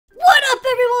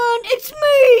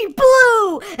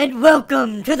and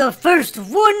welcome to the first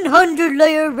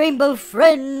 100-layer Rainbow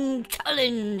Friend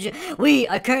Challenge. We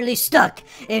are currently stuck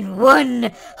in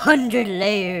 100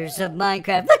 layers of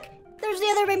Minecraft. Look, there's the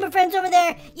other Rainbow Friends over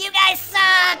there. You guys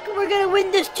suck. We're gonna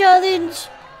win this challenge.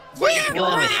 We're gonna go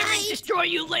over there and destroy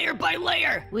you layer by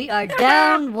layer. We are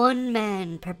down one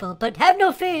man, Purple, but have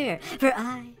no fear, for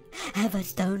I have a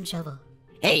stone shovel.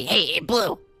 Hey,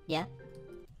 Blue. Yeah?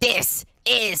 This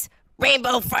is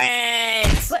Rainbow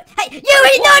Friends! What? Hey, you!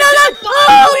 No!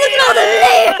 Oh, look at all the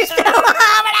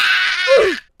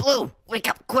layers! Blue, wake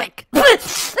up quick!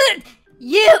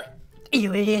 You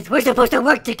idiots! We're supposed to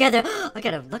work together. I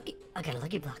got a lucky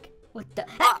block. What the?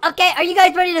 Okay, are you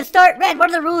guys ready to start? Red,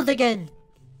 what are the rules again?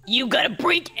 You gotta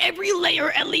break every layer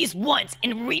at least once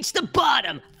and reach the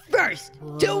bottom first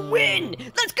to win.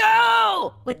 Let's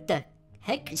go! What the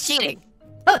heck? Cheating!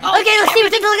 Oh, okay, let's see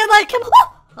what's in the looking like. Come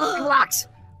on! Blocks!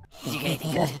 Did you get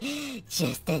anything good?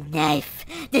 Just a knife.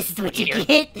 This is what you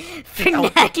get for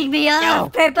knocking me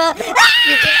off, Purple.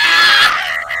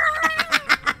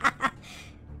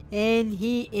 And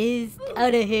he is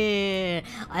out of here.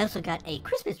 I also got a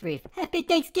Christmas wreath. Happy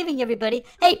Thanksgiving, everybody.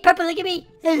 Hey, Purple, look at me.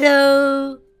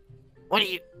 Hello. What are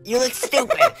you? You look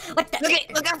stupid. What the?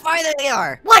 Look how far they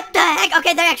are. What the heck?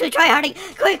 Okay, they're actually tryharding.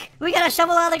 Quick, we gotta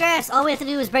shovel all the grass. All we have to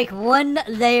do is break one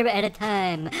layer at a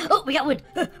time. Oh, we got wood.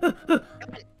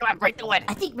 Come on, break the wood.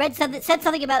 I think Red said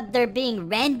something about there being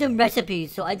random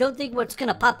recipes, so I don't think what's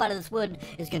gonna pop out of this wood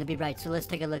is gonna be right. So let's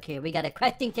take a look here. We got a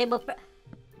crafting table for...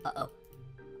 Uh-oh.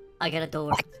 I got a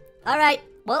door. Alright,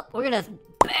 well, we're gonna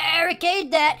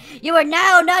barricade that. You are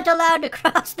now not allowed to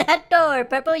cross that door,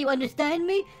 Purple. You understand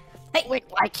me? Hey, wait,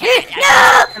 I can't.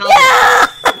 No!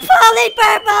 I'm falling,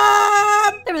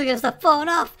 Purple! They're really gonna stop falling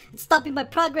off and stopping my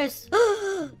progress.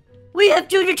 We have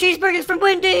junior cheeseburgers from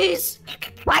Wendy's.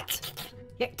 What?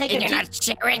 Here, take and a you're not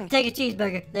sharing? Take a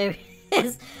cheeseburger. There it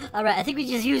is. Alright, I think we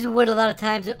just use wood a lot of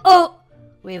times. Oh!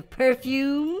 We have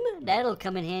perfume. That'll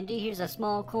come in handy. Here's a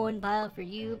small corn pile for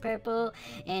you, Purple.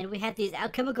 And we have these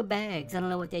alchemical bags. I don't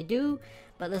know what they do,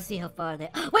 but let's see how far they...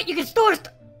 Wait, you can store...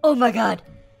 Oh my god.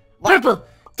 What? Purple,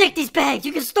 take these bags.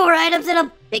 You can store items in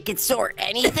them. They can store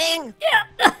anything? Yeah.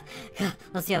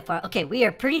 Let's see how far. Okay, we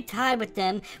are pretty tied with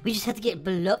them. We just have to get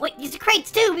below... Wait, these are crates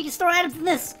too. We can store items in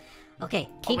this. Okay,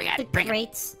 keep the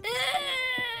crates.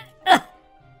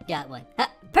 Got one.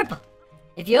 Purple.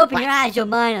 If you open your eyes, you'll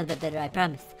mine a bit better, I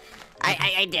promise.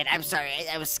 I did. I'm sorry.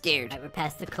 I was scared. Alright, we're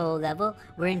past the coal level.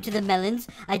 We're into the melons.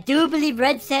 I do believe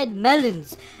Red said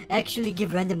melons actually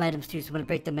give random items too, so I'm gonna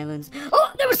break the melons.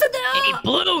 Oh, there was something else! Hey,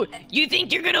 Blue, you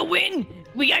think you're gonna win?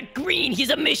 We got Green. He's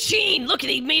a machine. Look,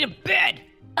 he made a bed.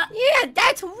 Yeah,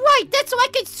 that's right. That's so I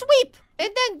can sweep and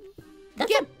then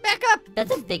get back up.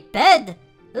 That's a big bed.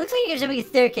 It looks like you're gonna make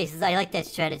staircases. I like that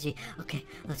strategy. Okay,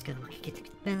 let's go. We can get the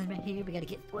melon right here. We gotta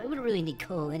get... Well, we don't really need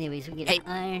coal anyways. We can get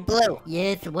iron. Blue.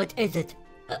 Yes, what is it?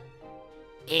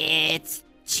 It's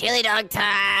chili dog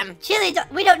time. Chili dog...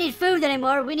 We don't need food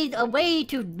anymore. We need a way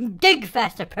to dig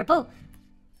faster, Purple.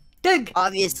 Dig!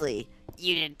 Obviously,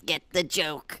 you didn't get the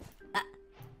joke.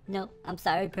 No, I'm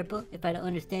sorry, Purple, if I don't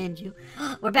understand you.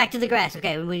 We're back to the grass.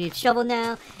 Okay, we need a shovel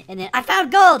now. And then... I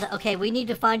found gold! Okay, we need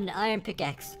to find an iron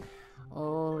pickaxe.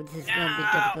 Oh, this is gonna be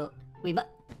difficult. We must...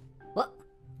 What?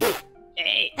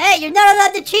 Hey, you're not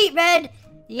allowed to cheat, Red!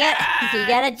 You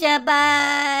gotta jump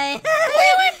by!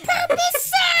 Puppy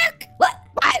suck! What?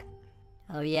 What?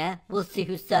 Oh yeah? We'll see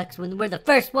who sucks when we're the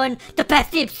first one to pass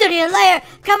the obsidian layer!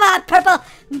 Come on, Purple!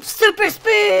 Super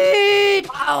speed!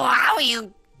 Oh, how are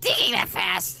you digging that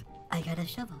fast? I got a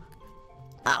shovel.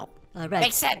 Oh, alright.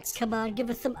 makes sense. Come on, give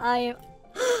us some iron.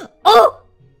 Oh!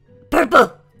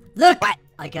 Purple! Look! What?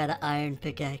 I got an iron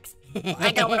pickaxe.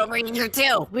 I got one over here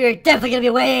too. We're definitely gonna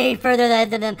be way further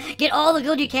than them. Get all the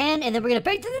gold you can, and then we're gonna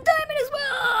break to the diamond as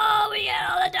well. Oh, we got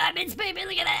all the diamonds, baby.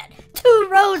 Look at that. 2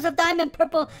 rows of diamond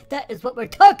purple. That is what we're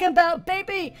talking about,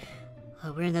 baby.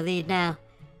 Oh, we're in the lead now.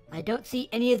 I don't see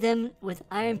any of them with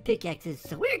iron pickaxes,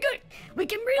 so we're good. We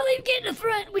can really get in the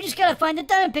front. We just gotta find the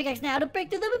diamond pickaxe now to break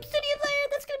through the obsidian layer.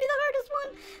 That's gonna be the hardest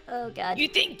one. Oh, God. you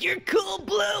think you're cool,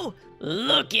 Blue?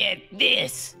 Look at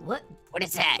this. What? What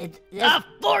is that? A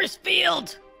force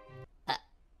field.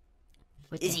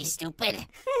 Is he stupid?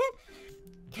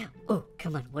 Oh,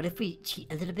 come on. What if we cheat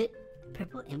a little bit,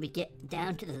 Purple, and we get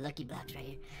down to the lucky blocks right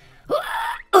here?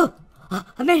 Oh,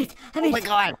 I made it. I made it. Oh my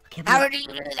god. Okay, How did you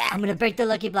do that? I'm gonna break the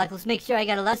lucky block. Let's make sure I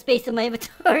got a lot of space in my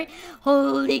inventory.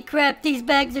 Holy crap, these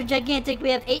bags are gigantic. We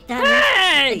have 8 diamonds.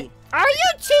 Hey! Are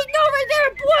you cheating over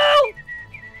there, Blue?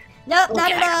 Nope,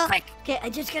 not Okay, at all. quick. Okay, I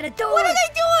just gotta do it. What are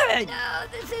they doing? No,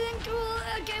 this isn't cool.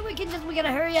 Okay, we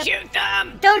gotta hurry up. Shoot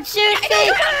them! Don't shoot me!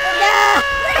 No! No!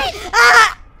 Wait!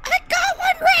 Ah! I got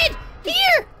one Red!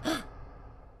 Here!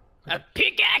 A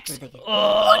pickaxe? Where'd they get-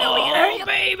 Oh, no, we gotta hurry up.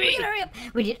 baby! We gotta hurry up.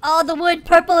 We need all the wood,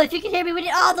 Purple. If you can hear me, we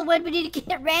need all the wood. We need to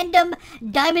get a random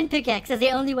diamond pickaxe. That's the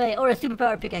only way, or a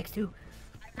superpower pickaxe too.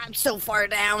 I'm so far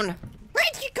down.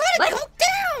 Red, you gotta What? go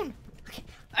down! Okay.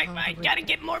 I gotta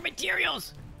get more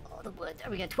materials. All the wood.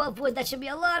 There we got 12 wood. That should be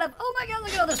a lot of. Oh my God!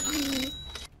 Look at all this.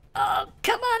 Oh,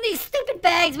 come on, these stupid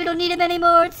bags. We don't need them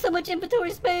anymore. It's so much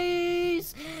inventory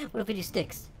space. What if we do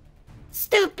sticks?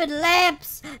 Stupid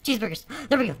lamps. Cheeseburgers.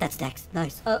 There we go. That stacks.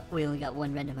 Nice. Oh, we only got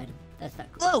one random item. That's not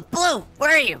cool. Blue,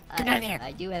 where are you? Come down here.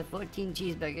 I do have 14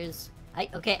 cheeseburgers. I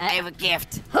have a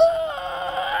gift.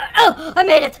 Oh, I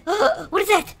made it. What is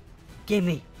that? Give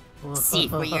me. See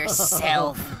for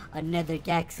yourself. Another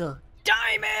Gaxel.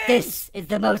 Diamond! This is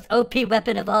the most OP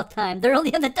weapon of all time. They're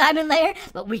only on the diamond layer,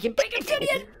 but we can break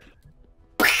obsidian.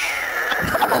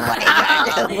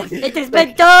 It has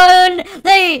been done!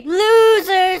 They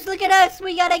losers! Look at us,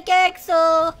 we got a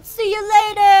Gaxel! See you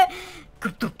later!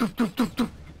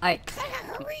 Alright,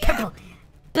 Purple,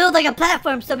 build like a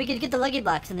platform so we can get the lucky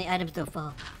blocks and the items don't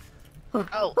fall.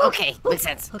 Oh, okay. Makes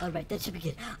sense. Alright, that should be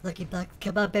good. Lucky blocks,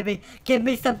 come on baby, give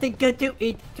me something good to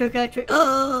eat. Trick or treat.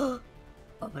 Oh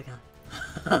my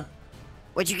God.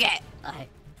 What'd you get?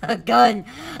 A gun!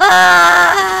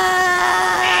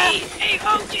 Ah! Hey,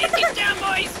 oh, get down,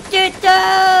 boys! Get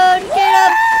down! Get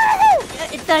up!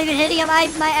 It's not even hitting him. My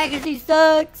accuracy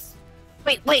sucks.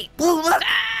 Wait, Blue, look!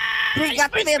 Ah, We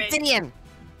got through the Spider-Man. obsidian!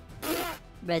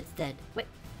 Red's dead. Wait,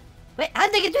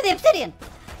 how'd they get through the obsidian?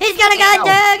 He's got a gun! Ow.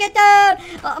 Down! Get down!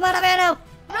 Oh, I'm out of ammo!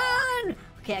 Run!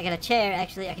 Okay, I got a chair,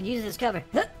 actually. I can use it as cover.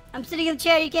 Huh, I'm sitting in the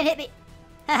chair. You can't hit me.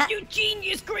 You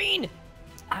genius, Green!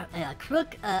 A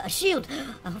crook, a shield.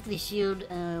 Hopefully shield,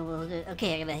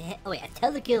 okay, I got oh wait, a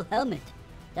telekill helmet.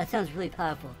 That sounds really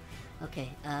powerful. Okay,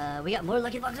 we got more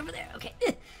lucky blocks over there. Okay,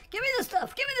 give me the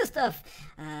stuff, give me the stuff.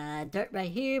 Dirt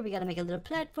right here. We gotta make a little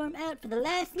platform out for the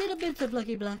last little bits of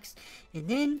lucky blocks. And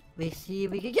then we see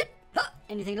if we can get,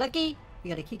 anything lucky.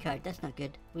 We got a key card, that's not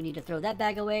good. We need to throw that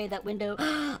bag away, that window.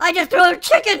 I just threw a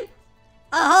chicken!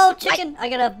 A whole chicken! I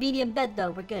got a medium bed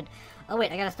though, we're good. Oh wait,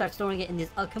 I gotta start storing it in these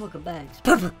alchemical bags.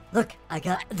 Purple, look, I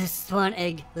got this swan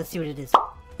egg. Let's see what it is.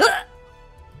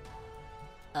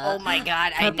 Oh my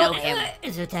God, I Purple, know him.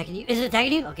 Is it attacking you? Is it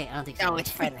attacking you? Okay, I don't think so. No, it's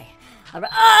friendly.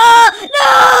 Alright. Oh, no!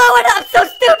 I'm so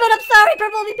stupid! I'm sorry,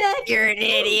 Purple, I'll be back! You're an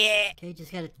idiot. Okay,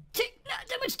 just gotta take not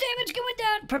that much damage going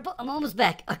down. Purple, I'm almost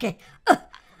back. Okay.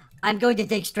 I'm going to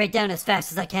dig straight down as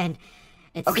fast as I can.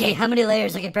 And see Okay. how many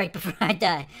layers I can break before I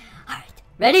die. Alright,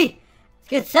 ready? Let's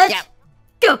get set. Yep.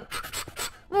 Go!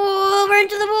 Whoa, we're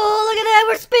into the wall. Look at that.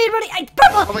 We're speed running.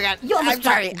 Purple! Oh my God. You almost I'm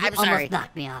sorry. knocked- I'm you sorry. almost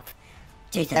knocked me off.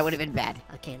 Jesus. That would have been bad.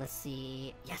 Okay, let's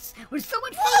see. Yes, we're so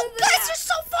much Whoa, further guys, you're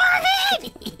so far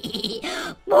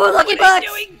ahead! More lucky What are you blocks.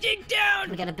 doing? Dig down!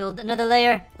 We gotta build another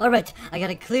layer. All right, I got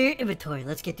a clear inventory.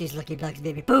 Let's get these lucky blocks,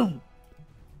 baby. Boom.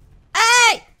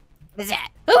 Hey! What's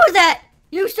that? Who was that?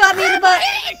 You shot me in the butt.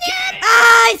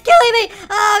 Ah, he's killing me.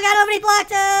 Oh, got so many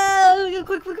blocks. Oh,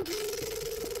 quick.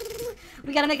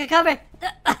 We gotta make a cover.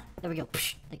 There we go.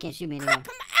 They can't shoot me anymore. I'm out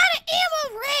of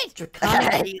ammo, Red!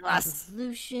 Draconic He lost.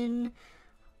 solution.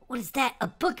 What is that? A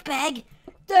book bag?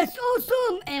 That's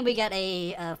awesome! And we got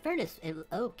a furnace.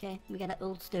 Okay, we got an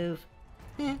old stove.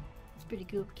 Yeah, it's pretty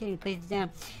cool. Can't even place it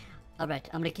down. Alright,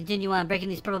 I'm gonna continue on breaking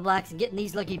these purple blocks and getting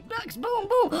these lucky blocks. Boom,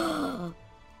 boom!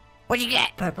 What'd you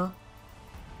get? Purple.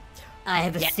 I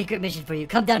have a Yeah. secret mission for you.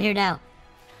 Come down here now.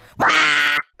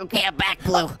 Ah! Okay, I'm back,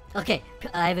 Blue. Okay,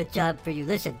 I have a job for you.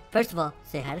 Listen, first of all,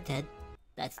 say hi to Ted.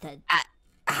 That's Ted.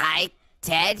 Hi,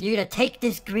 Ted. You're gonna take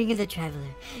this Green of the Traveler.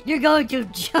 You're going to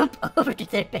jump over to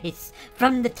their base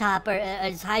from the top or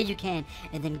as high as you can,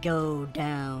 and then go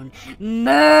down,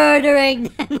 murdering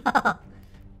them all.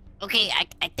 Okay,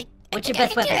 I think. What's I your think I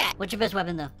best can do weapon? that. What's your best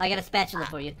weapon though? I got a spatula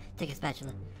for you. Take a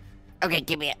spatula. Okay,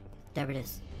 give me it. There it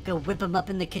is. Go whip them up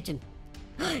in the kitchen.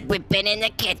 We've been in the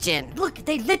kitchen. Look,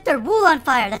 they lit their wool on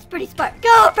fire. That's pretty smart.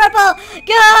 Go, Purple!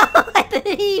 Go! I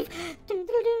believe.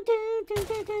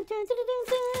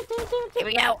 Here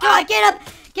we go. Go on, get up!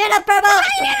 Get up, Purple!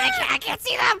 I can't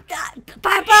see them.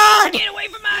 Purple! Get away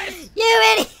from us! You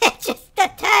idiot! Just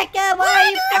attack him! Why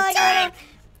are you I'm falling sorry. around?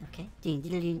 Okay.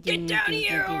 Get down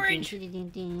here, Orange.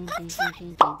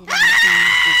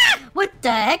 What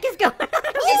the heck is going on?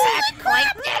 that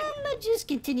quite dead? Just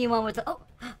continue on with the. Oh,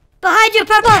 behind you,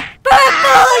 Purple! Purple! You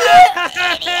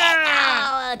idiot!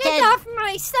 Oh, Get Ted. off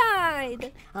my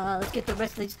side. Let's get the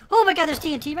rest of these. Oh my God, there's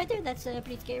TNT right there. That's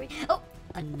pretty scary. Oh,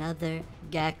 another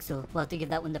Gaxel. We'll have to give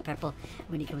that one to Purple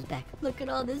when he comes back. Look at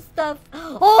all this stuff.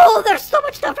 Oh, there's so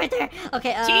much stuff right there.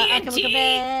 Okay, TNT. alchemical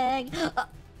bag.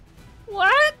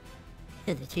 What?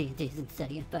 after the TNT's and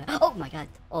setting it fire. Oh my god.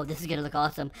 Oh, this is gonna look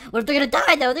awesome. What if they're gonna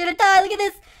die though? They're gonna die. Look at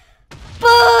this.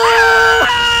 Boom!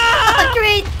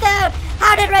 Green down.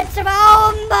 How did Red survive?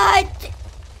 Oh my.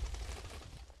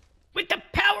 With the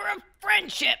power of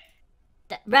friendship.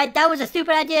 Red, that was a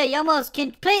stupid idea. You almost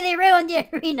completely ruined the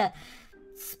arena.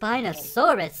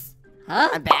 Spinosaurus. Huh?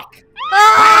 I'm back.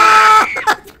 Ah!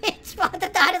 We spawned the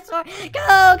dinosaur.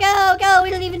 Go, go, go. We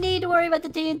don't even need to worry about the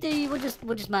TNT.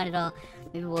 We'll just mine it all.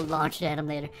 Maybe we'll launch it at him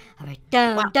later. All right,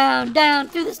 down, down, down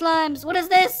through the slimes. What is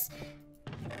this?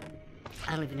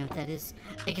 I don't even know what that is.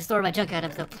 I can store my junk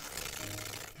items though.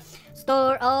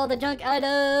 Store all the junk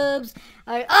items.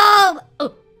 All right.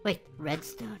 Oh, wait,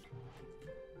 redstone.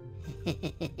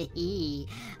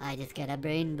 I just got a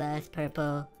brain blast,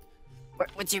 Purple.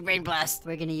 What's your brain blast?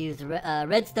 We're gonna use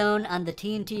redstone on the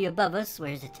TNT above us.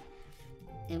 Where is it?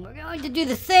 And we're going to do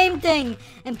the same thing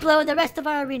and blow the rest of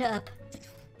our arena up.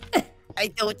 I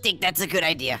don't think that's a good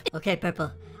idea. Okay,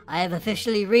 Purple. I have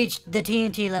officially reached the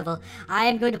TNT level. I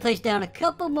am going to place down a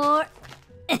couple more.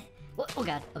 Oh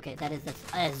god. Okay, that is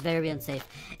very unsafe.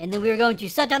 And then we are going to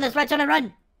set down this redstone and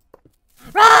run.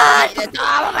 Run!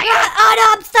 Oh my god! Oh no,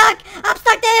 I'm stuck! I'm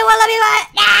stuck there! Won't let me run!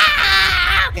 No!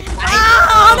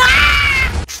 Oh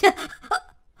no!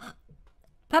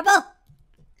 Purple?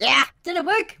 Yeah? Did it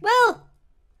work? Well?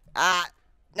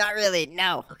 Not really,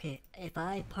 no. Okay, if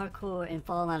I parkour and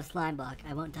fall on a slime block,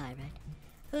 I won't die,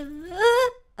 right?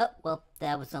 Oh, well,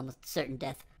 that was almost certain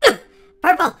death.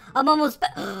 Purple! I'm almost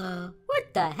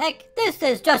what the heck? This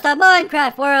is just a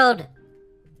Minecraft world!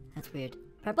 That's weird.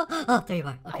 Purple? Oh, there you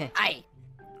are. Okay.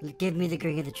 Give me the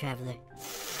Ring of the Traveler.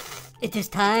 It is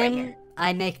time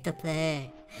I make the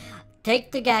play.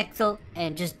 Take the Gaxel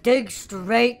and just dig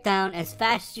straight down as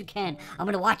fast as you can. I'm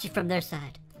gonna watch it from their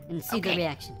side and see the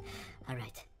reaction.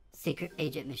 Alright. Secret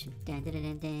agent mission.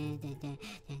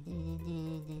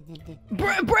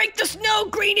 Break the snow,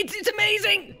 Green. It's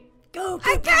amazing. Go,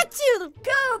 I got you!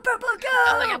 go, Purple, go!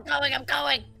 I'm going.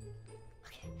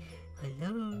 Okay.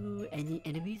 Hello, any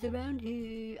enemies around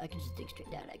here? I can just dig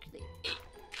straight down, actually.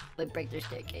 But break their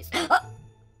staircase. Oh!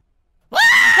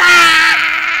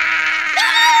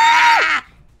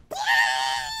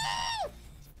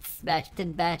 Smashed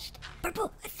and bashed.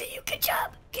 Purple, I see you. Good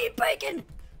job. Keep breaking.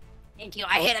 Thank you.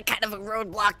 I hit a kind of a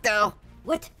roadblock though.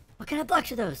 What? What kind of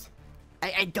blocks are those?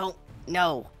 I don't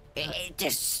know. It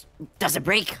just doesn't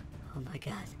break. Oh my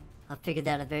god. I'll figure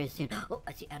that out very soon. Oh,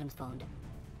 I see Adam's phone.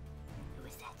 Who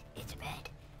is that? It's red.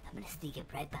 I'm gonna sneak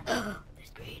up right by.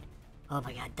 There's green. Oh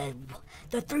my god,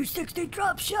 the 360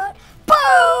 drop shot. Boom!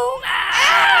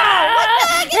 Ah!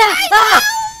 What the heck?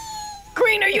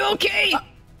 Green, are you okay?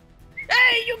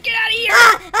 Hey, you get out of here!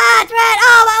 It's red!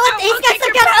 Oh, what? He's got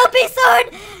some kind of OP sword!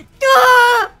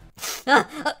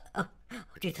 Oh,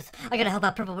 Jesus. I gotta help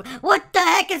out Purple. What the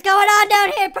heck is going on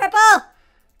down here, Purple?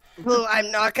 Blue,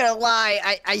 I'm not gonna lie.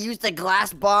 I used a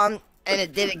glass bomb, and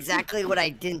it did exactly what I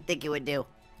didn't think it would do.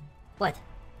 What?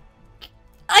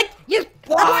 I'm stuck! You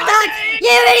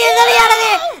idiot! Let me out of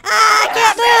here! I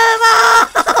can't move!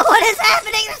 Oh, what is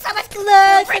happening? There's so much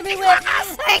glass everywhere!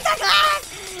 Break the glass!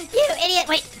 You idiot!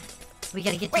 Wait! We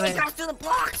gotta get to Wait, it. it goes through the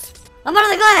blocks! I'm under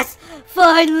the glass!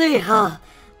 Finally! Oh,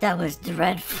 that was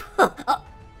dreadful. Oh.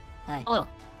 Hi. Oh.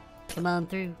 Come on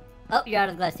through. Oh, you're out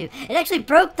of the glass too. It actually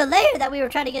broke the layer that we were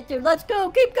trying to get through. Let's go!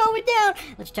 Keep going down!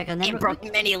 Let's check on that. It broke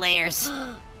many layers.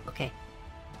 Okay.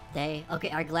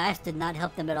 Our glass did not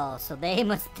help them at all, so they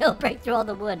must still break through all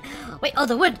the wood. Wait,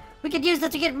 the wood! We could use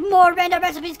that to get more random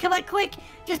recipes. Come on, quick!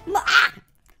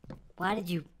 Why did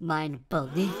you mine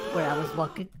beneath where I was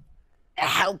walking? To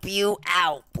help you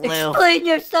out, Blue. Explain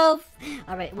yourself!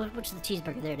 Alright, which is the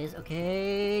cheeseburger? There it is.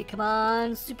 Okay, come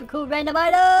on. Super cool random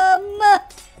item!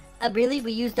 Really?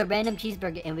 We used a random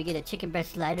cheeseburger and we get a chicken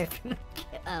breast slider from...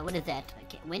 what is that?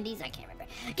 Wendy's? I can't remember.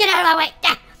 Get out of my way!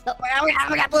 Ah! Oh. We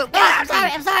got Blue. I'm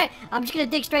sorry. I'm just gonna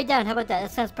dig straight down. How about that?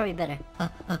 That sounds probably better.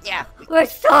 Yeah. We're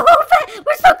so fast.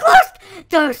 We're so close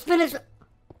to finish.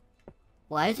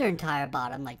 Why is their entire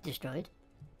bottom like destroyed?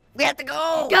 We have to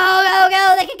go.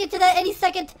 Go! They can get to that any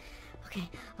second. Okay.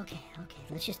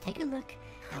 Let's just take a look.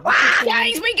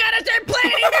 Guys, we gotta start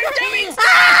planning. They're doing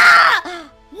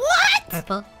What?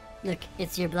 Purple, look,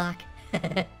 it's your block.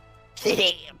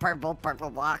 Purple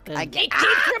block. I It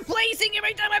keeps replacing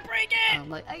every time I break it. Oh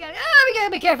my! We gotta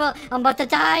be careful. I'm about to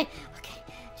die. Okay,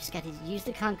 just gotta use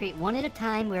the concrete one at a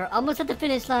time. We're almost at the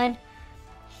finish line.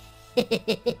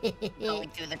 Going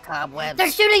through the cobwebs.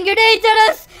 They're shooting grenades at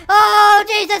us! Oh,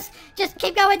 Jesus! Just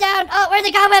keep going down! Oh, where are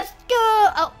the cobwebs? Go!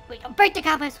 Oh, wait, break the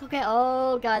cobwebs! Okay,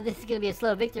 oh god, this is gonna be a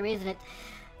slow victory, isn't it?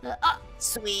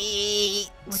 Sweet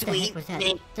What the heck was that?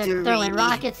 victory. They're throwing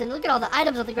rockets, and look at all the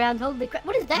items on the ground. Holy crap,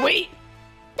 what is that? Wait,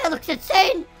 That looks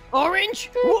insane. Orange?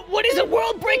 What is a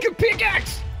world breaker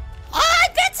pickaxe? Oh,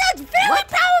 that sounds very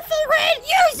powerful, Red.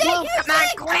 Use it. Whoa, Use come on,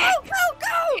 it. quick.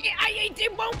 Go.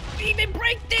 It won't even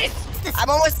break this. I'm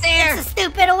almost there. It's a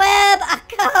stupid web. I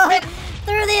go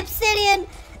through the obsidian.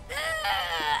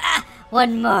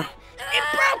 One more. It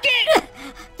broke it.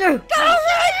 Through. Go,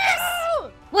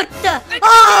 Red. What the?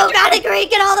 Oh, gotta agree.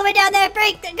 Get all the way down there.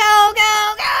 Break the. Go.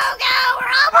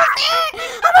 We're almost there.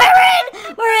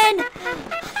 Oh, we're in.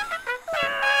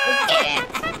 We did it.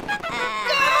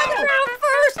 Round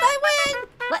first, I win.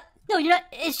 What? No, you're not.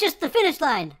 It's just the finish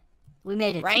line. We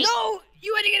made it. Right? No,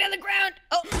 you had to get on the ground.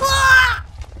 Oh, Ah!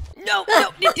 no,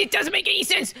 it doesn't make any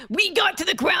sense. We got to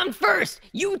the ground first.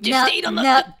 You just stayed on the.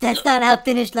 No, that's not how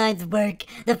finish lines work.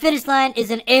 The finish line is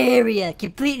an area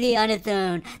completely on its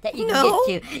own that you can No.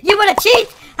 get to. You wanna cheat?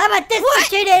 How about this one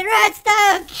cheating?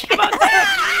 Redstone! How about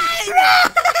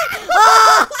that?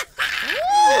 Oh!